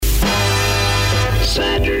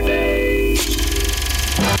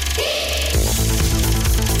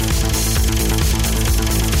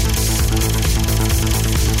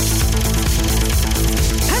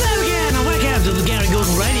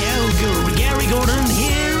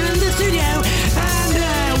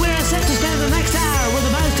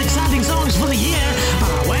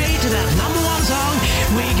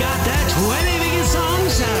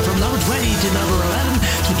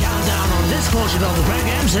portion of the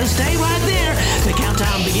program, so stay right there. The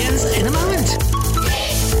countdown begins in a moment.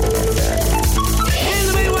 In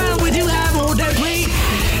the meanwhile, we do have, or don't we?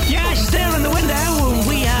 Yeah, she's there in the window.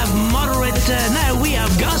 We have we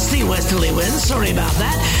have gusty westerly winds. Sorry about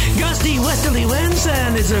that. Gusty westerly winds,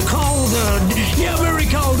 and it's a cold, very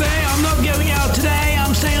cold day. I'm not going out today.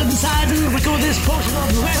 I'm staying inside and record this portion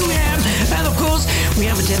of the program. And of course, we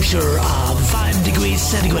have a temperature of 5 degrees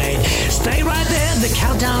centigrade. Stay right there. The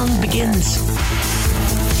countdown begins.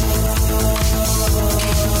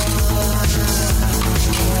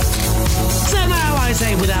 So now I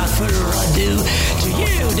say, without further ado, to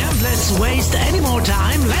you, don't let's waste any more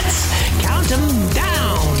time. Let's count them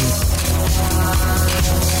down.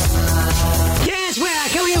 Yes, we are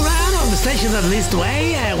coming around on the station that leads the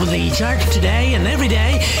way with the chart today, and every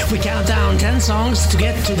day we count down 10 songs to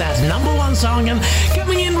get to that number 1 song. And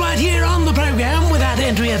coming in right here on the program with that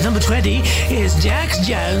entry at number 20 is Jax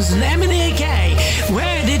Jones and MNEK.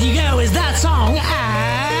 Where Did You Go is that song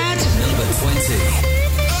at number 20.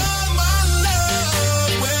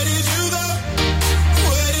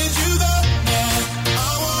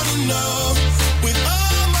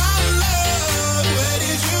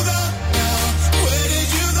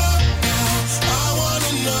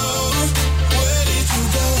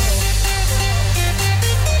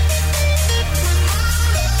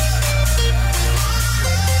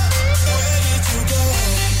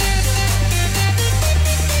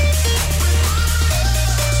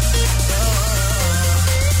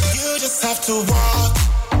 Have to walk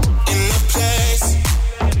in the place,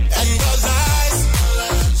 and the lights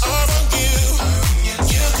are on you.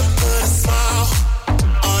 You can put a smile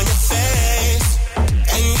on your face,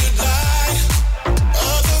 and you light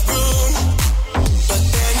up the room, but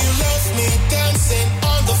then you left me dancing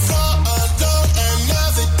on the floor alone, and now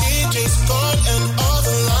the DJ's gone, and all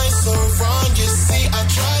the lights are wrong. You see, I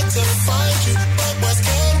tried to find you, but words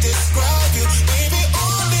can't describe you. Baby,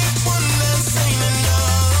 only one that's ain't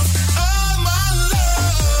enough.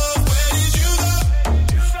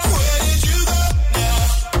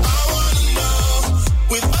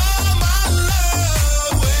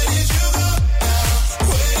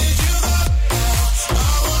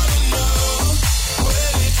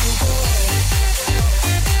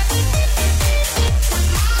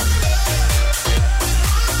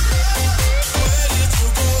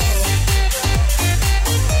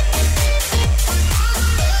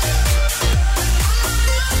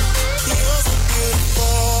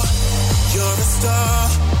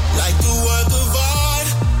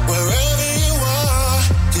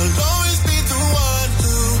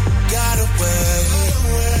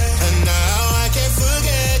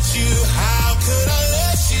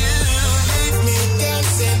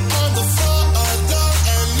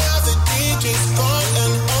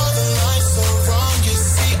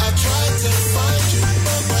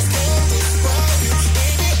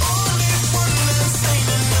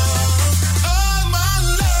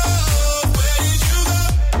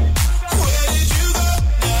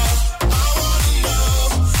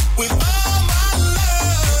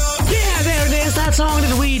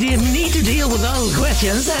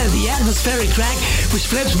 The atmospheric track, which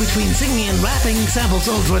flips between singing and rapping, samples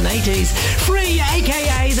old from 80s. Free,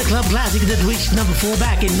 aka the club classic that reached number 4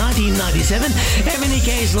 back in 1997.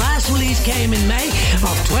 MNEK's last release came in May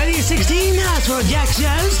of 2016. As for Jax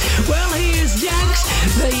Jones, well, he is Jax.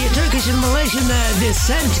 The Turkish and Malaysian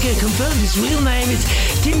descent confirmed his real name is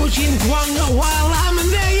Timuçin Kwang Walam, and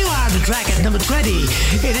there you are, the track at number 20.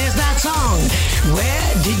 It is that song, Where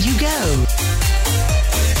Did You Go?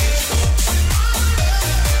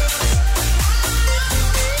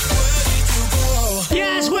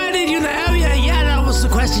 The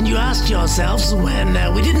question you asked yourselves when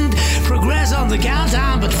we didn't progress on the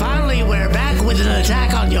countdown, but finally we're back with an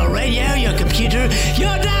attack on your radio, your computer,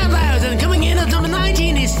 your downloads, and coming in at number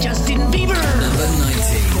 19 is Justin Bieber. Number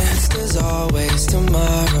 19. There's always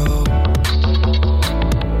tomorrow.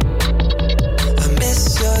 I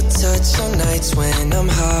miss your touch on nights when I'm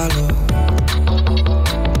hollow.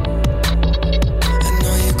 I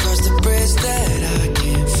know you crossed the bridge that I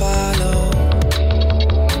can't follow.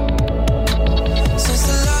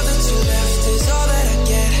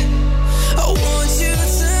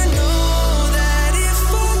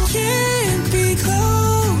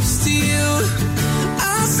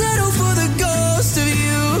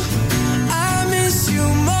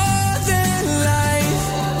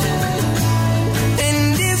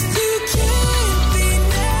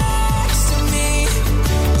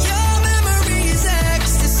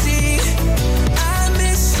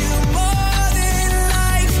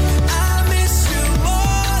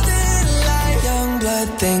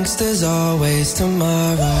 Thinks there's always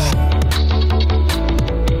tomorrow.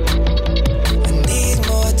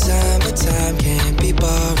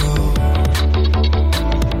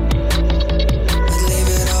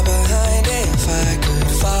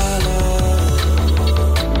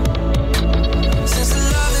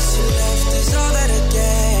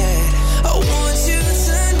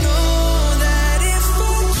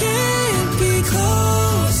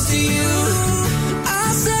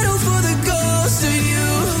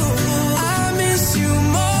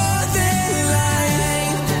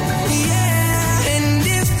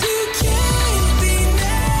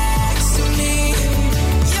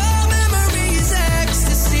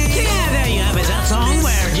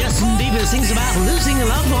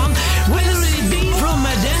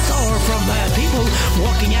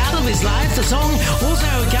 his life. The song also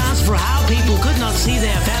accounts for how people could not see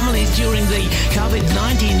their families during the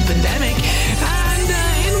COVID-19 pandemic, and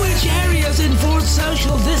in which areas enforced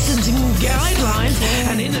social distancing guidelines.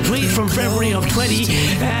 And in a tweet from February of the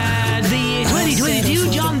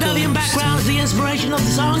 2022, John Bellion backgrounds the inspiration of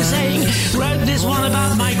the song, saying, wrote this one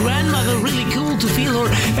about my grandmother, really cool to feel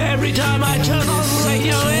her every time I turn on the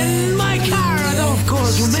radio in my car. And of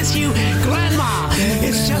course, we'll miss you, Grandma.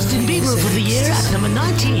 It's Justin Bieber for the year at number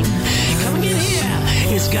 19. Coming in here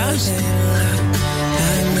is Ghost.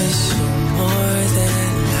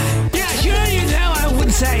 Yeah, sure, you know, I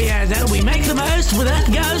would say that we make the most with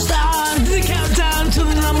that Ghost on the countdown to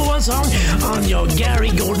the number one song on your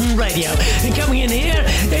Gary Gordon radio. And coming in here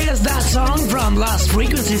is that song from Lost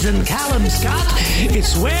Frequencies and Callum Scott.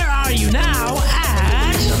 It's Where Are You Now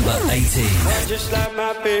at number 18. Just like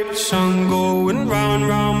my favorite song going round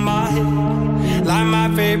and round my head. Like my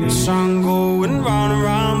favorite song going round and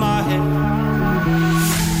round my head.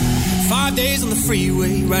 5 days on the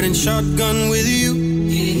freeway, riding shotgun with you.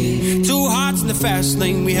 Yeah. 2 hearts in the fast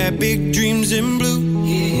lane, we had big dreams in blue.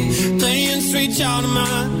 Yeah. Playing Sweet Child of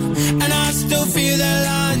Mine, and I still feel that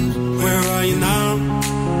line. Where are you now?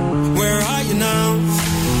 Where are you now?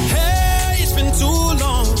 Hey, it's been too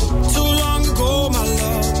long ago, my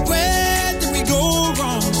love. Where did we go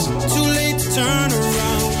wrong? Too late to turn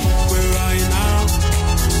around. Where are you now?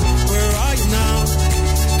 Where are you now?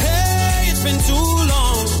 Hey, it's been too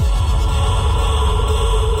long.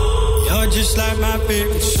 You're just like my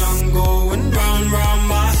favorite song going round and round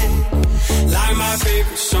my head. Like my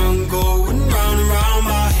favorite song going round and round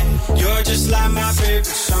my head. You're just like my favorite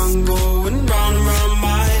song going round and round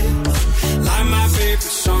my head. Like my favorite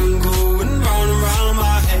song going round and round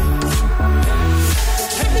my head.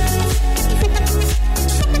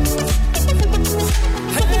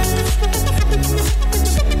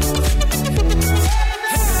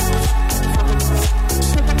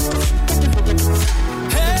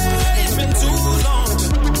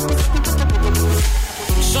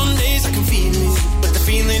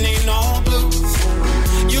 Feeling ain't all blue.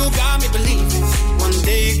 You got me believing one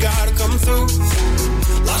day you gotta come through.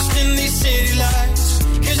 Lost in these city lights,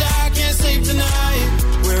 'cause I can't sleep tonight.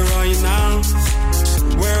 Where are you now?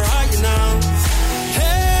 Where are you now?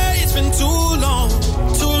 Hey, it's been too long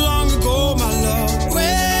ago, my love.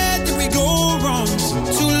 Where did we go wrong?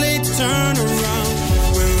 Too late to turn around.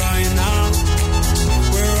 Where are you now?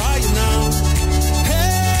 Where are you now?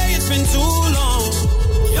 Hey, it's been too long.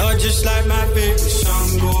 You're just like my favorite song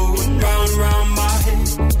going round and round my head.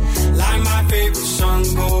 Like my favorite song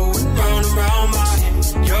going round and round my head.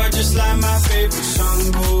 You're just like my favorite song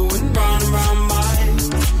going round and round my head.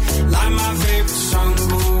 Like my favorite song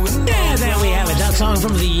going. Yeah, there we have it. That song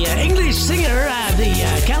from the English singer,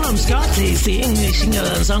 Callum Scott. He's the English singer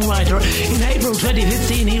and songwriter. In April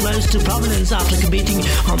 2015, he rose to prominence after competing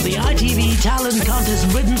on the ITV talent contest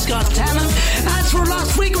Britain's Got Talent. As for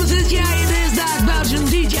Lost Frequencies, yeah, it is that Belgian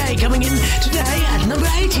DJ coming in today at number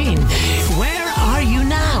 18. Where are you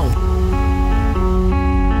now?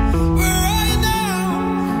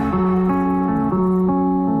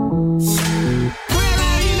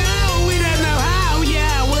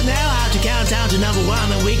 Down to number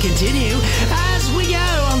one, and we continue as we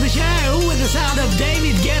go on the show with the sound of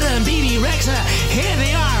David Guetta and BB Rexa. Here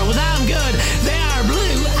they are with I'm Good. They are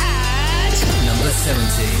Blue at number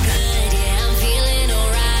 17.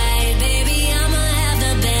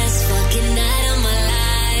 Fucking night of my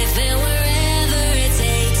life, and wherever it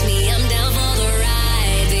takes me, I'm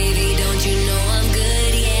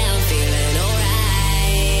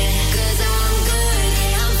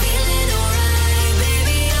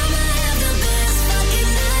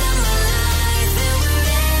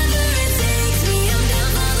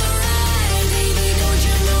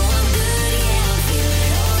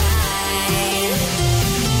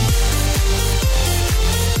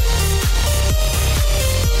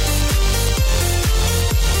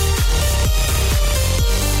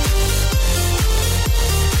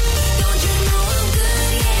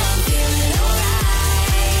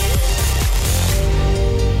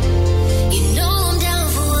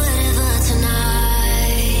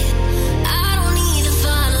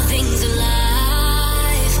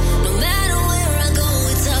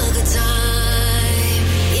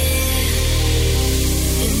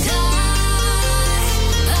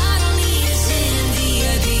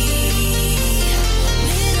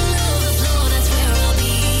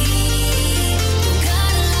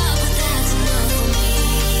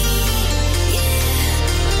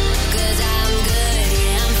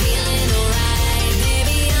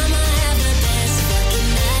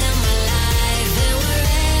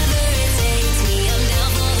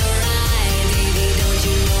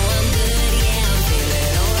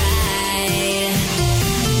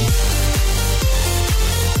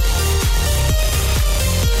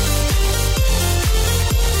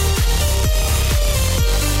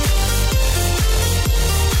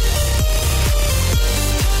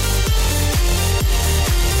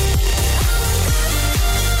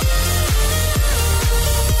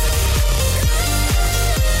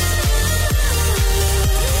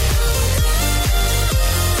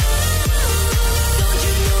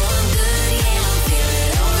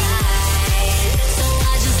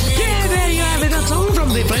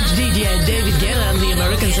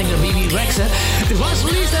Rexa. It was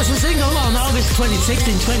released as a single on August 26th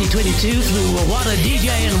in 2022 through Warner DJ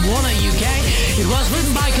and Warner UK. It was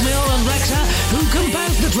written by Camille and Rexa, who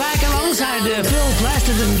composed the track alongside Phil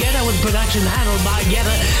Preston and Guetta, with production handled by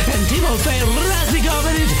Guetta and Timofey Raznikov,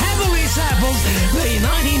 and it heavily samples the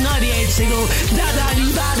 1998 single Da Da Di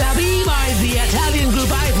Ba Da Bi by the Italian group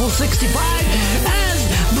Eiffel 65 as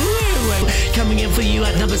Blue. Coming in for you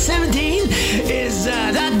at number 17 is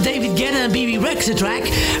that David Guetta and BB Rexa track,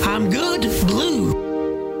 I'm Good Blue.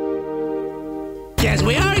 Yes,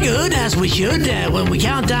 we are good, as we should, when we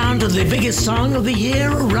count down to the biggest song of the year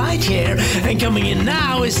right here. And coming in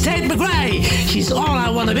now is Tate McRae. She's All I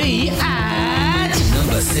Wanna Be at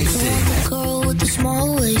number 16. Girl with the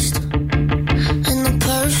small waist and the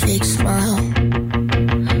perfect smile.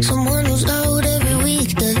 Someone who's out every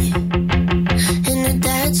weekday in her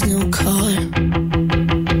dad's new car.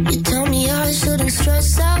 You tell me I shouldn't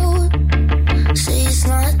stress out, say it's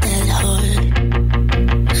not that hard.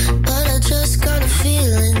 But I just got a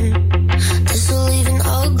feeling this will leave an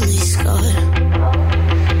ugly scar.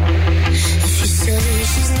 If you say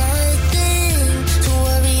she's nothing to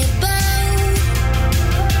worry about,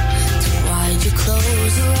 then why'd you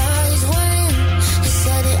close your eyes when you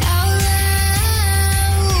said it out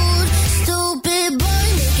loud? Stupid boy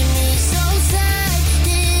making me so sad.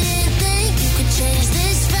 Didn't think you could change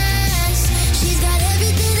this fast. She's got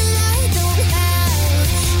everything that I don't have.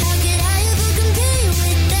 How could I ever compare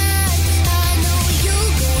with that? I know you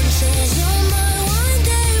go and change your mind one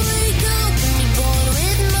day. Wake up and be born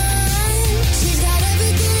with mine. She's got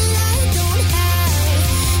everything that I don't have,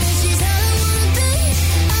 and she's all I wanna be.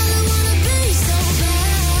 All I wanna be, so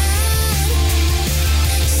bad,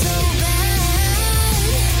 so bad.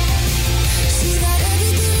 She's got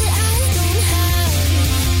everything that I don't have.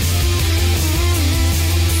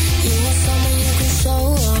 You want someone you can show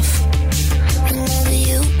off whenever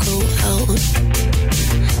you go out.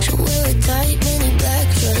 She'll wear a tight mini black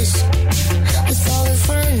dress with all her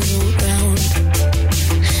friends around,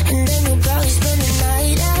 and then you'll probably spend the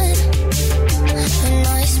night at a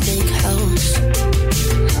nice big house.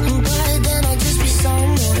 And by then I'll just be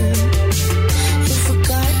someone you've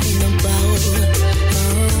forgotten about.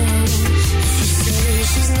 If you say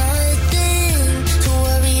she's nothing to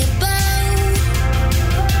worry about,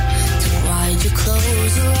 then why'd you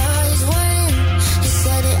close your eyes when you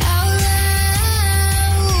said it out loud?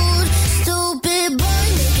 Stupid boy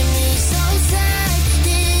making me so sad.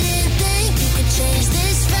 Didn't think you could change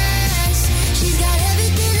this fast. She's got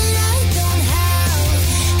everything that I don't have.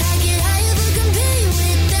 How could I ever compare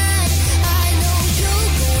with that? I know you'll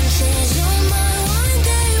go and change your mind one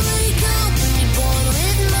day. Wake up and be born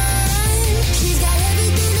with mine. She's got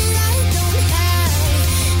everything that I don't have,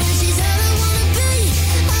 and she's all I wanna be.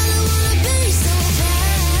 All I wanna be, so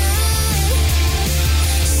bad,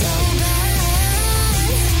 so bad.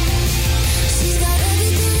 She's got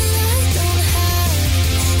everything that I don't have,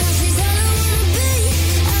 and she's all I wanna be.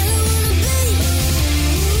 All I wanna be.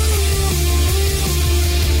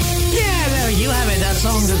 Yeah, there you have it. That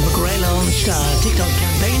song that McRae launched a TikTok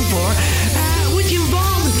campaign for, which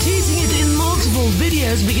involved teasing it in multiple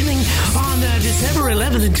videos beginning on December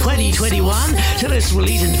 11th, 2021 till its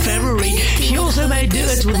release in February. She also made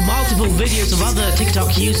duets with multiple videos of other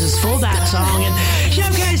TikTok users for that song and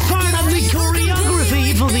showcased part of the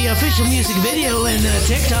choreography for the official music video in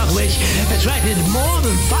TikTok, which attracted more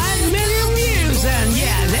than 5 million views. And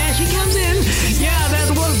yeah, there she comes in. Yeah, that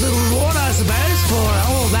was the reward, I suppose, for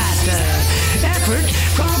all that effort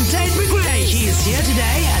from Tate McRae. She is here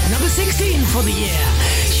today at number 16 for the year.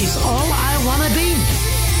 She's All I Wanna Be.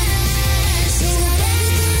 She's got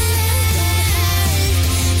everything that I don't have,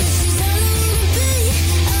 and she's all I wanna be.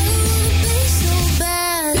 All I wanna be, so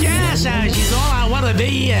bad. Yes, she's all I wanna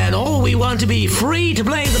be, and all we want to be free to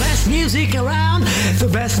play the best music around, the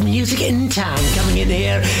best music in town. Coming in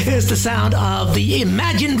here is the sound of the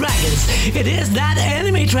Imagine Dragons. It is that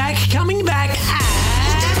anime track coming back at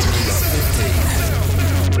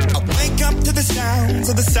I wake up to the sounds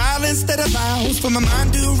of the silence that allows for my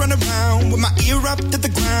mind to run around with my ear up to the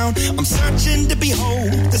ground. I'm searching to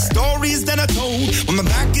behold the stories that I told when my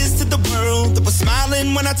back is to the world that was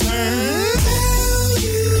smiling when I turned. Tell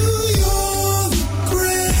you you're the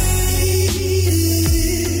greatest,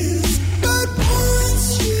 but once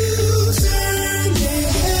you turn they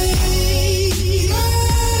hate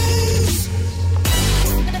us.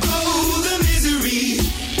 Oh, the misery.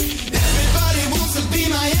 Everybody wants to be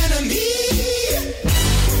my enemy.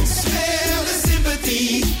 Spare the sympathy.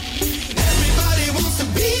 Everybody wants to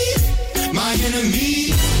be my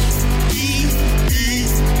enemy.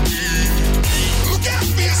 Look out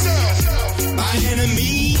for yourself. My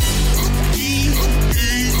enemy.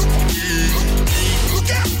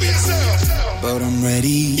 but I'm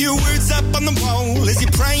ready. Your words up on the wall as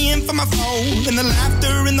you're praying for my phone, and the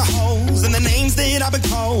laughter in the holes and the names that I've been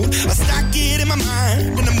called. I stack it in my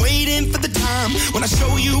mind and I'm waiting for the time when I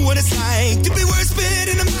show you what it's like to be worse fit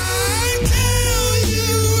in a mind. Tell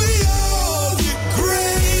you you're the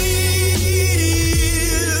greatest,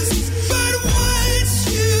 but once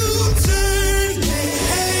you turn, they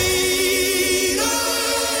hate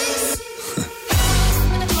us.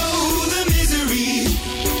 Oh, the misery.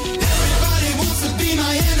 Everybody wants to be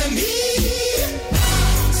my enemy.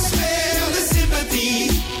 Spare the sympathy.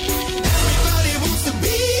 Everybody wants to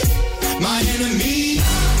be my enemy.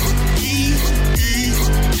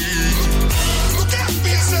 Look out for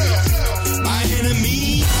yourself. My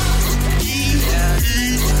enemy.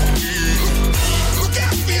 Look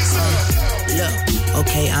out for yourself. Look,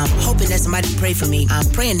 okay, I'm hoping that somebody pray for me. I'm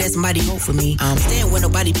praying that somebody hope for me. I'm staying where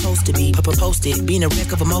nobody supposed to be. Papa posted, being a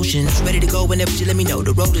wreck of emotions. Ready to go whenever you let me know.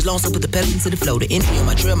 The road is long, so put the pedal into the flow. The energy on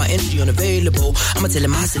my trail, my energy unavailable. I'ma tell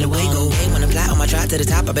him I still away go. Hey, when I fly on my drive to the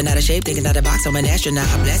top, I've been out of shape, thinking out the box. I'm an astronaut.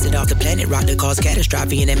 I blasted off the planet, rock that caused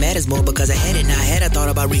catastrophe, and it matters more because I had it. Now I had a thought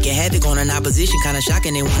about wreaking havoc on an opposition, kinda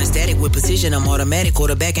shocking. They want a static with precision. I'm automatic.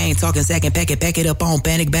 Quarterback, I ain't talking second. Pack it up on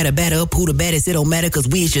panic. Batter up. Who the baddest? It don't matter because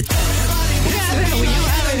we is your. Yeah, there we go.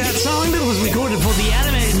 That song that was recorded for the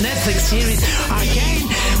animated Netflix series Arcane,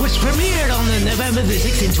 which premiered on November the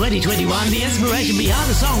 6th in 2021. The inspiration behind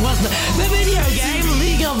the song was the video game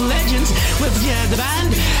League of Legends, with the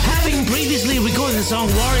band having previously recorded the song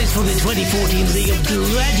Warriors for the 2014 League of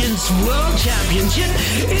Legends World Championship.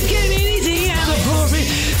 It came in easy and of course it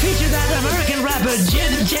featured that American rapper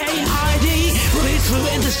J.I.D. released through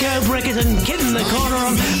Interscope Records and Kid in the Corner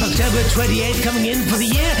on October 28th, coming in for the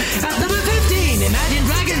year at number 15, Imagine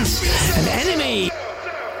Dragons, an Enemy.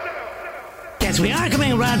 Yes, we are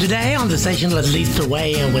coming around today on the station that leads the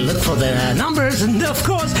way, and we'll look for the numbers. And of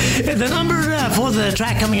course, the number for the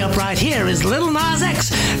track coming up right here is Lil Nas X.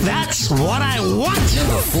 That's What I Want.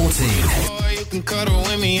 Number 14. Boy, you can cuddle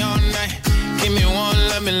with me all night. Give me one,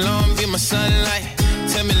 let me long, be my sunlight.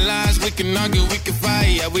 Tell me lies, we can argue, we can fight.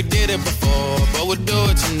 Yeah, we did it before, but we'll do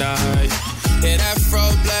it tonight. Yeah, that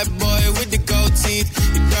fro black boy with the gold teeth.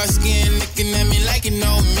 Your dark skin looking at me like you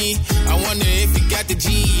know me. I wonder if you got the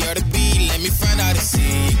G or the B. Let me find out and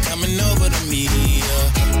see you coming over to me.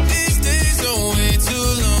 These days are way too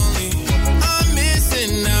lonely. I'm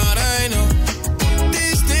missing out, I know.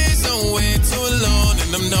 These days are way too long,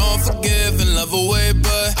 and I'm not forgiving, love away,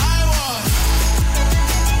 but I want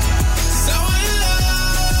someone to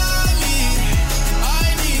love me. I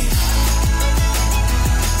need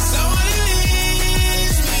someone to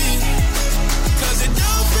leave me, 'cause it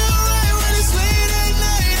don't feel right when it's late at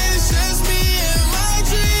night and it's just me and my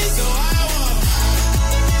dreams. So I want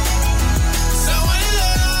someone to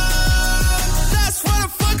love. That's what I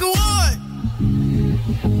fucking want.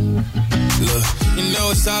 Look, you know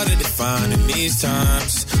it's hard to define in these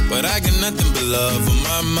times, but I got nothing but love on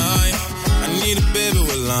my mind. I need a baby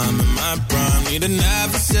while I'm in my prime. Need an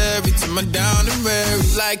adversary to my down and weary.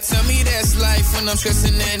 Like, tell me that's life when I'm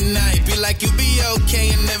stressing at night. Be like, you'll be okay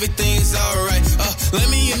and everything's alright. Let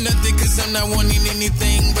me in nothing 'cause I'm not wanting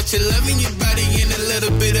anything but your loving, your body and a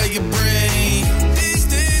little bit of your brain. These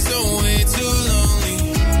days are way too lonely.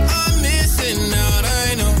 I'm missing out,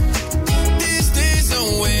 I know. These days are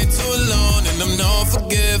way too long, and I'm not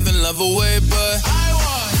forgiving, love away, but I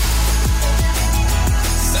want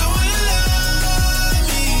someone to love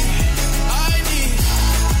me. I need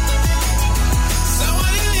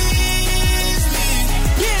someone to leave me.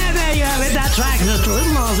 Yeah, there you have it. That track that Lil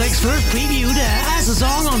Nas X first previewed as a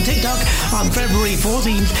song on TikTok on February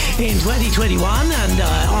 14th in 2021, and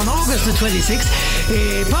on August the 26th,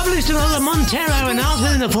 he published another Montero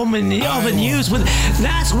announcement in the form of a news with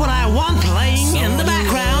That's What I Want playing in the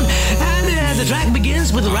background. And the track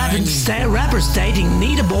begins with the rapper stating,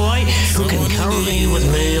 need a boy who can cuddle me with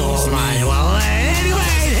me all night. Well,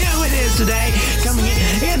 anyway, here it is today, coming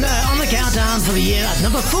in on the countdown for the year at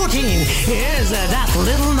number 14. Here's that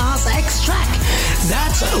Lil Nas X track.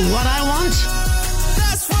 That's What I Want.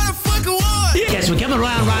 That's what I fucking want. Yes, we come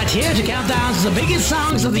around right here to count down to the biggest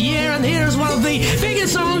songs of the year, and here's one of the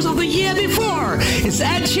biggest songs of the year before. It's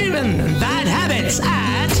Ed Sheeran and Bad Habits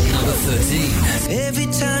at Number 13. Every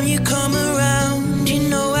time you come around, you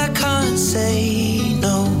know I can't say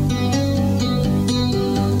no.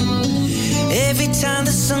 Every time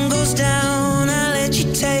the sun goes down, I let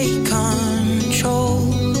you take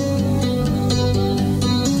control.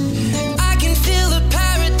 I can feel the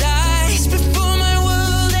paradise before my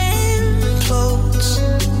world implodes.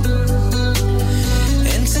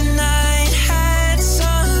 And tonight had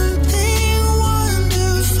something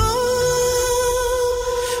wonderful.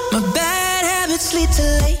 My bad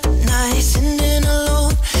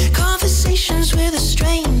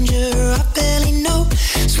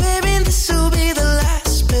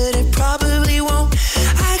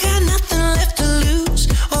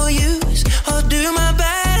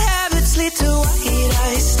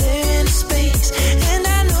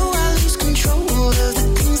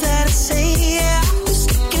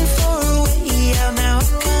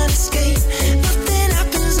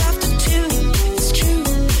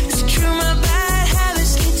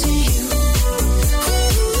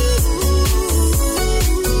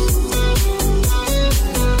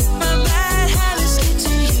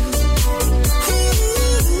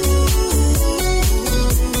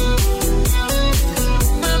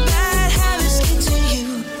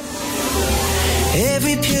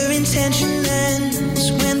Every pure intention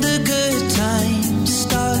ends when the good times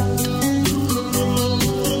start.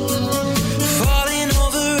 Falling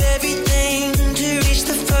over everything to reach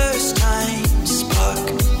the first time spark.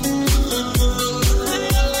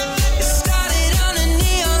 It started on the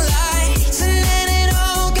neon lights and then it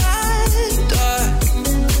all got dark.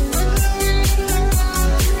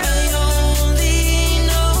 I only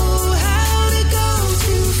know how to go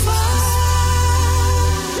too far.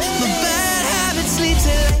 My bad habits lead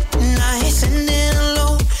to late nights and then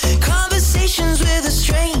alone conversations with a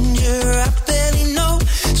stranger I barely know.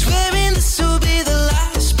 Swearing this will be the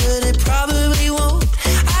last, but it probably won't.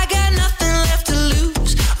 I got nothing left to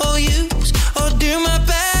lose or use, or do my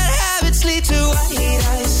bad habits lead to white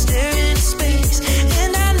eyes staring into space?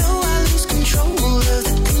 And I know I lose control of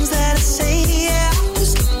the things that I say. Yeah, I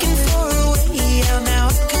was looking for a way out, now I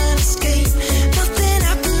can't escape. Nothing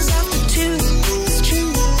happens after two. It's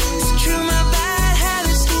true, it's true. My bad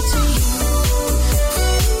habits lead to you.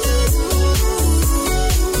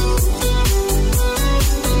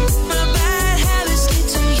 My bad habits lead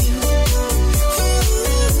to you.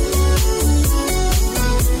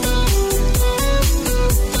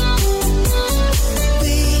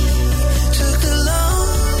 We took the long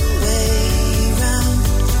way round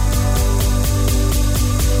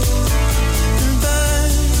and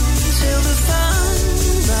burned till the fun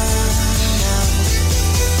ran out.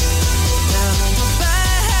 Now my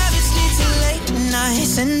bad habits lead to late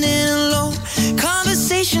nights and then alone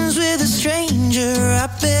conversations with a stranger I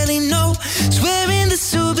barely know. Swearing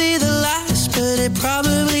this will be the last, but it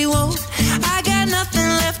probably won't. I got nothing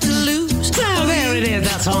left to lose. So there it is,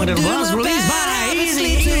 that song that was released by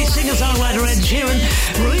Easy singer-songwriter Ed Sheeran,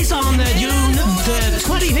 released on June the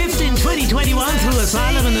 25th in 2021 through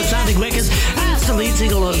Asylum and Atlantic Records as the lead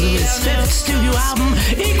single of his fifth studio album,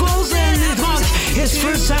 Equals, and it marked his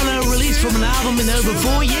first solo release from an album in over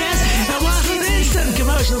 4 years. It was an instant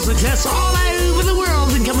commercial success all over the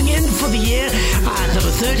world, and coming in for the year at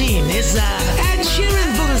number 13 is Ed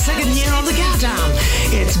Sheeran for the second year on the countdown.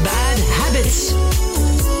 It's Bad Habits.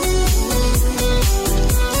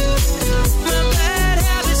 My bad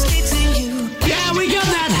habits lead to you. Yeah, we got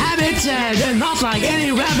that habit, not like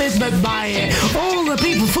any rabbit, but by all the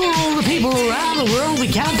people, for all the people around the world. We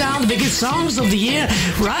count down the biggest songs of the year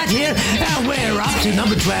right here. We're up to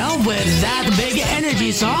number 12 with that big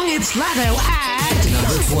energy song. It's Latto at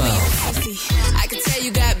Number 12. I can tell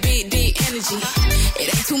you got big, deep energy. It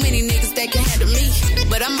ain't too many niggas that can handle me.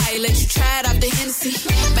 But I might let you try it off the Hennessy.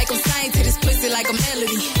 Make them sing to this pussy like a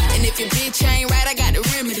melody. And if your bitch ain't right, I got the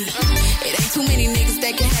remedy. It ain't too many niggas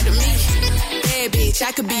that can handle me. Bad bitch,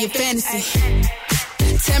 I could be a fantasy.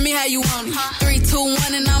 Tell me how you want it. 3, 2,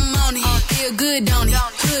 1 and I'm on it. Feel good, don't it?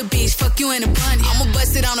 Good bitch, fuck you in a bunny. I'ma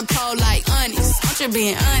bust it on the pole like honest. I'm just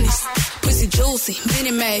being honest. Pussy juicy,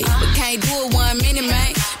 mini made. But can't do it 1 minute,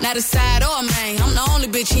 man. Not a side or a main. I'm the only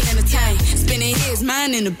bitch he entertain. Spending his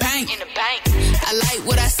mind in the bank. I like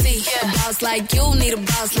what I see. A boss like you need a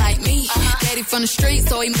boss like me. Daddy from the street,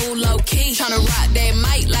 so he move low key. Tryna rock that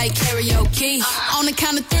mic like karaoke. On the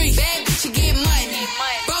count of 3, bad bitch, you get money.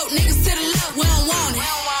 Broke niggas to the left, we don't want it.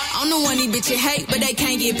 I'm the one these bitches hate, but they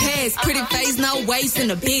can't get past. Pretty face, no waist,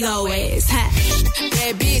 and a big old ass. Ha.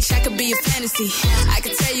 Bad bitch, I could be a fantasy. I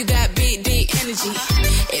can tell you got big, deep energy.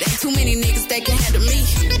 It ain't too many niggas that can handle me.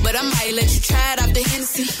 But I might let you try it off the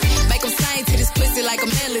Hennessy. Make them sing to this pussy like a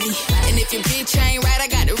melody. And if your bitch ain't right, I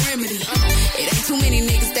got the remedy. It ain't too many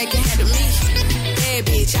niggas that can handle me. Bad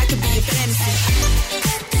bitch, I could be a fantasy.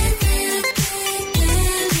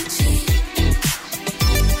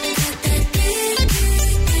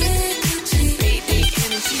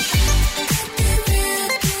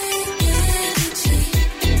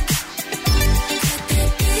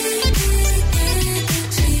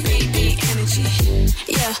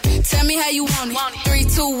 Tell me how you want it. 3,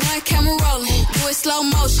 2, 1, camera rolling. Do it slow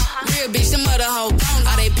motion. Real bitch, the mother hoe bone.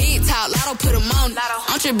 All they big talk, Lotto put them on.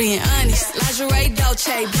 I'm just being honest. Lingerie,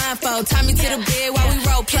 Dolce, blindfold. Tie me to the bed while we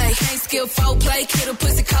role play. Can't skill foreplay, kid a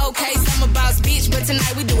pussy cold case. I'm a boss bitch, but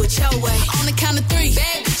tonight we do it your way. On the count of 3,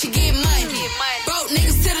 bad bitch, you get money. Broke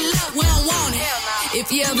niggas to the left, we don't want it.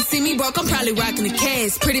 If you ever see me broke, I'm probably rocking the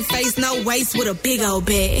cash. Pretty face, no waist, with a big old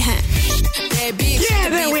bag. Bad bitch. Yeah,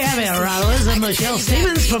 there we have it, Rollers and Michelle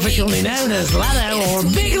Stevens, professionally known as Latto or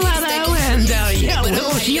Big Latto. And yeah,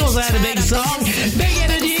 well, she also had a big song. Big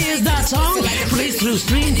Energy is that song. Released through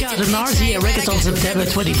Streamcut and RCA Records on September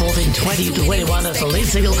 24th in 2021 as a lead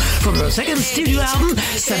single from her second studio album,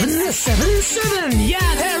 777. Yeah,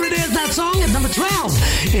 there it is, that song at number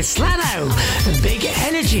 12. It's Latto, Big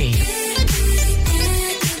Energy.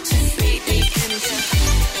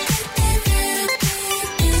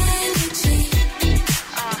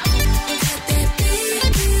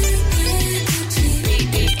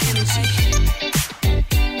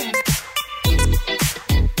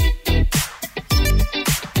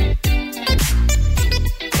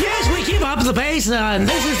 place, and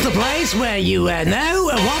this is the place where you know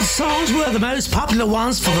what songs were the most popular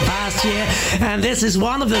ones for the past year, and this is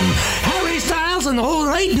one of them. Harry Styles and All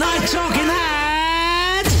Late Night Talking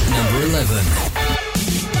at number 11.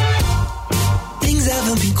 Things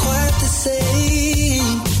haven't been quite the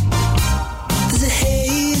same. There's a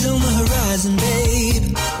haze on the horizon,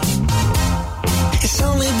 babe. It's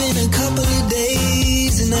only been a couple of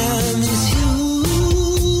days and I miss you.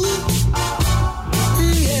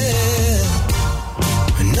 Yeah.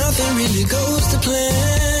 Nothing really goes to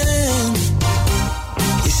plan.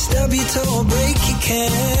 You stub your toe or break your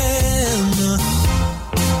can.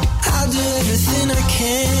 I'll do everything I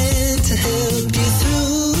can to help you through.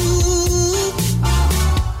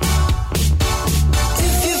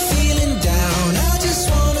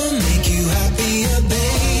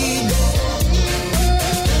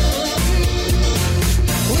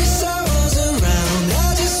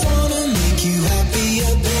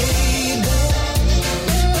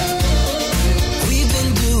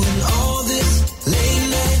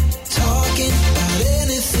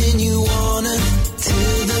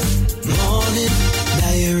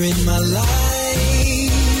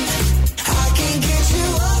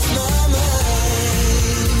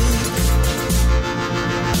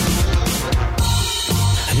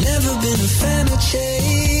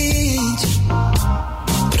 Change,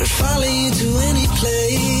 but I'd follow you to any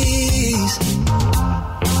place.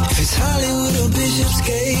 If it's Hollywood or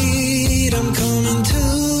Bishopsgate, I'm coming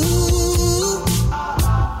too.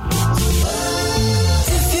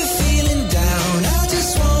 If you're feeling down, I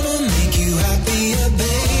just wanna make you happier,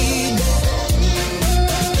 baby.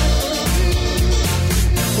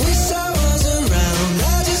 Wish I was around, I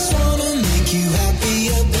just wanna make you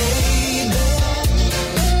happier, baby.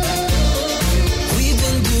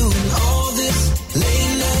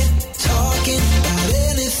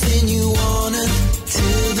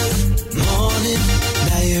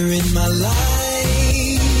 My life,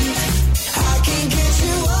 I can't get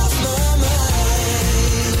you off my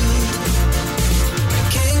mind.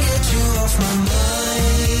 Can't get you off my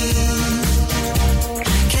mind.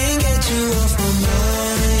 Can't get you off my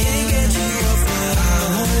mind. Can't get you off my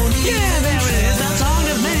mind. Yeah, there it is. That song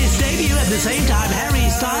that made its debut at the same time. Harry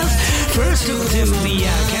Styles first took to the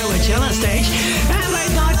Coachella stage, and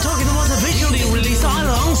Late Night Talking was officially released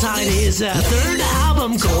alongside his third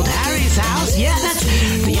album called Harry's House. Yeah, that's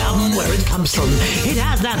the album where it comes from. It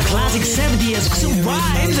has that classic 70s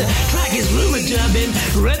vibe. The track is rumored to have been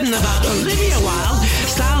written about Olivia Wilde,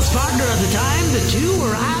 Styles' partner at the time. The two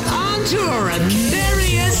were out on tour, and there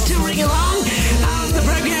he is touring along. The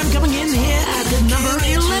program coming in here at the number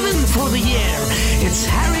 11 for the year. It's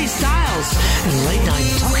Harry Styles and Late Night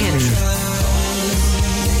Talking.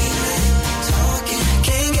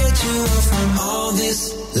 Can't get you off from all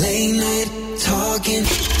this late night talking.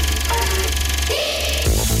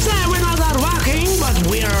 So we're not that rocking, but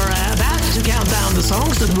we're about to count down the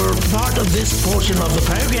songs that were part of this portion of the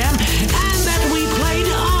program and that we played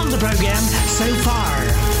on the program so far.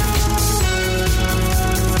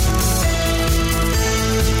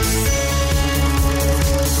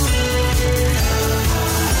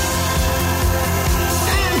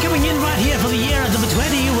 And coming in right here for the year at number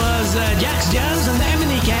 20 was Jax Jones and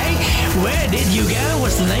MNEK. Where Did You Go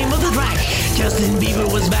was the name of the track. Justin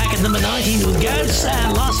Bieber was back at number 19 with Ghosts,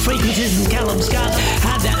 and Lost Frequencies and Callum Scott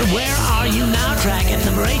had that Where Are You Now track at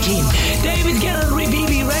number 18. David Guetta and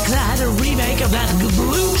BB Rexha had a remake of that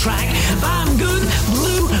Blue track. I'm Good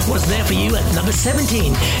Blue was there for you at number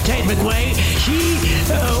 17. Tate McRae, she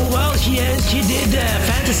did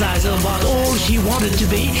fantasize about all she wanted to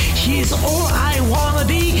be. She's All I Wanna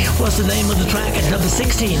Be was the name of the track at number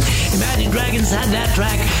 16. Imagine Dragons had that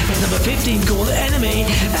track at number 15 called Enemy.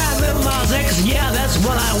 And Lil Nas X, Yeah, That's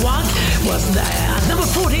What I Want was at number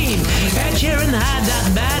 14. Ed Sheeran had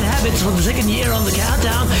that Bad Habits for the second year on the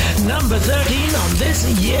countdown. Number 13 on this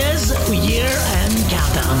year's year-end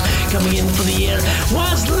countdown. Coming in for the year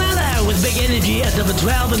was Leno with Big Energy at number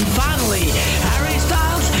 12. And finally, Harry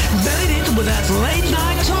Styles made it with that Late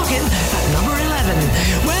Night Talking at number 11.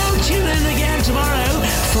 Well, tune in again tomorrow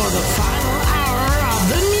for the final hour of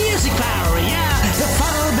the Music Power. Yeah, the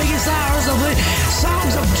final biggest hours of the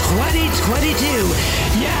songs of 2022.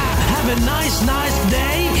 Yeah, have a nice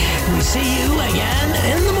day. We see you again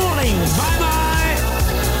in the morning. Bye-bye.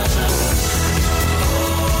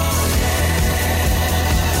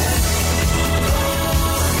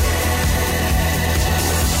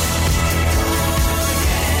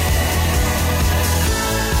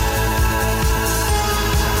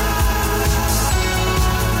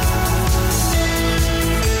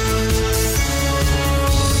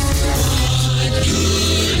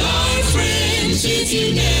 If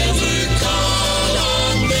you never call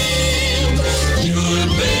good,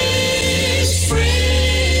 baby.